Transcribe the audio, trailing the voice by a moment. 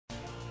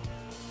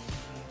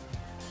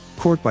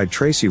Court by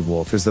Tracy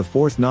Wolff is the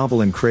fourth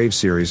novel in Crave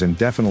series and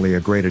definitely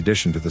a great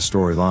addition to the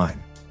storyline.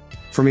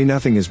 For me,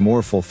 nothing is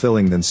more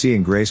fulfilling than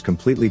seeing Grace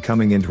completely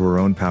coming into her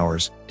own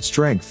powers,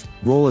 strength,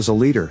 role as a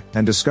leader,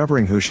 and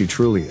discovering who she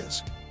truly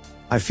is.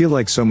 I feel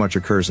like so much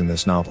occurs in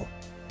this novel.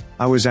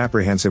 I was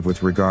apprehensive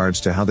with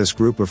regards to how this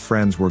group of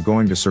friends were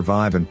going to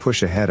survive and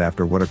push ahead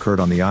after what occurred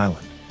on the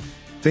island.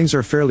 Things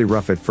are fairly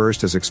rough at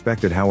first as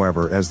expected,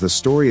 however, as the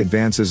story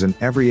advances and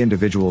every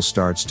individual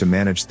starts to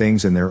manage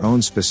things in their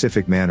own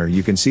specific manner,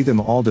 you can see them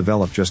all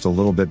develop just a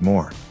little bit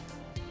more.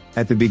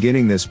 At the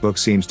beginning, this book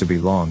seems to be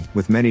long,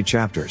 with many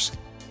chapters.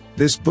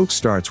 This book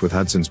starts with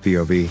Hudson's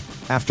POV.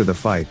 After the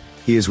fight,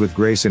 he is with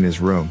Grace in his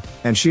room,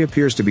 and she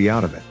appears to be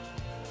out of it.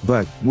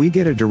 But we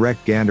get a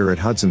direct gander at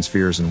Hudson's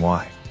fears and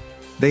why.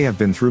 They have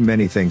been through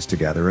many things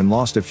together and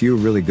lost a few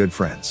really good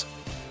friends.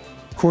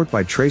 Court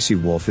by Tracy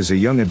Wolff is a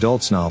young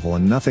adult's novel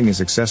and nothing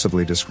is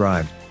excessively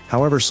described,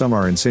 however some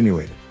are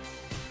insinuated.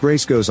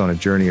 Grace goes on a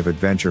journey of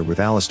adventure with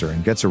Alistair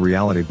and gets a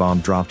reality bomb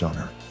dropped on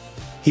her.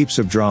 Heaps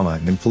of drama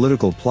and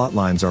political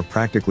plotlines are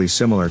practically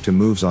similar to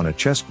moves on a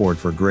chessboard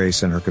for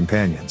Grace and her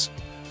companions.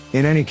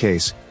 In any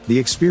case, the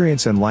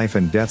experience and life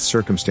and death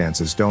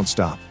circumstances don't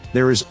stop.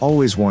 There is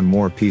always one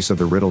more piece of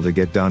the riddle to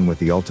get done with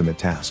the ultimate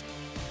task.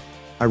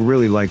 I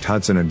really liked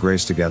Hudson and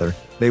Grace together.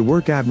 They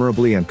work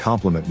admirably and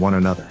complement one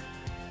another.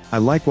 I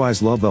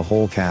likewise love the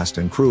whole cast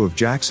and crew of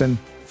Jackson,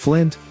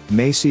 Flint,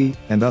 Macy,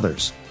 and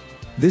others.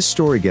 This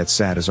story gets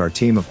sad as our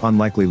team of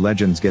unlikely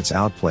legends gets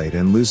outplayed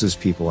and loses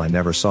people I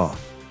never saw.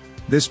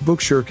 This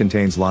book sure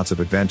contains lots of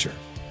adventure.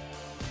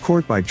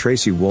 Court by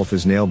Tracy Wolff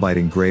is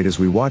nail-biting great as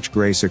we watch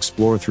Grace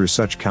explore through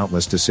such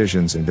countless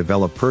decisions and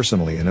develop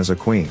personally and as a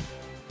queen.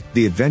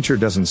 The adventure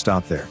doesn't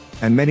stop there,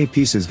 and many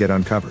pieces get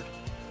uncovered.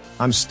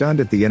 I'm stunned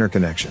at the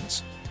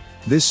interconnections.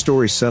 This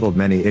story settled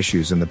many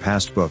issues in the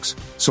past books,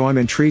 so I'm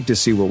intrigued to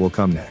see what will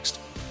come next.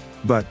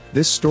 But,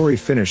 this story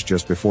finished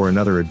just before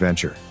another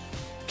adventure.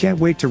 Can't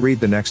wait to read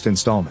the next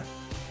installment.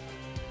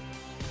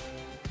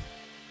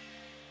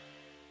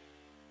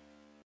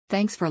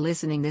 Thanks for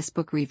listening this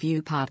book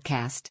review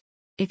podcast.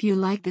 If you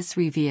like this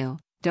review,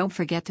 don't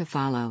forget to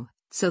follow,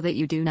 so that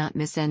you do not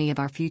miss any of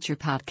our future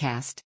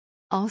podcast.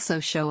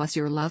 Also show us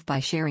your love by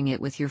sharing it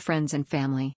with your friends and family.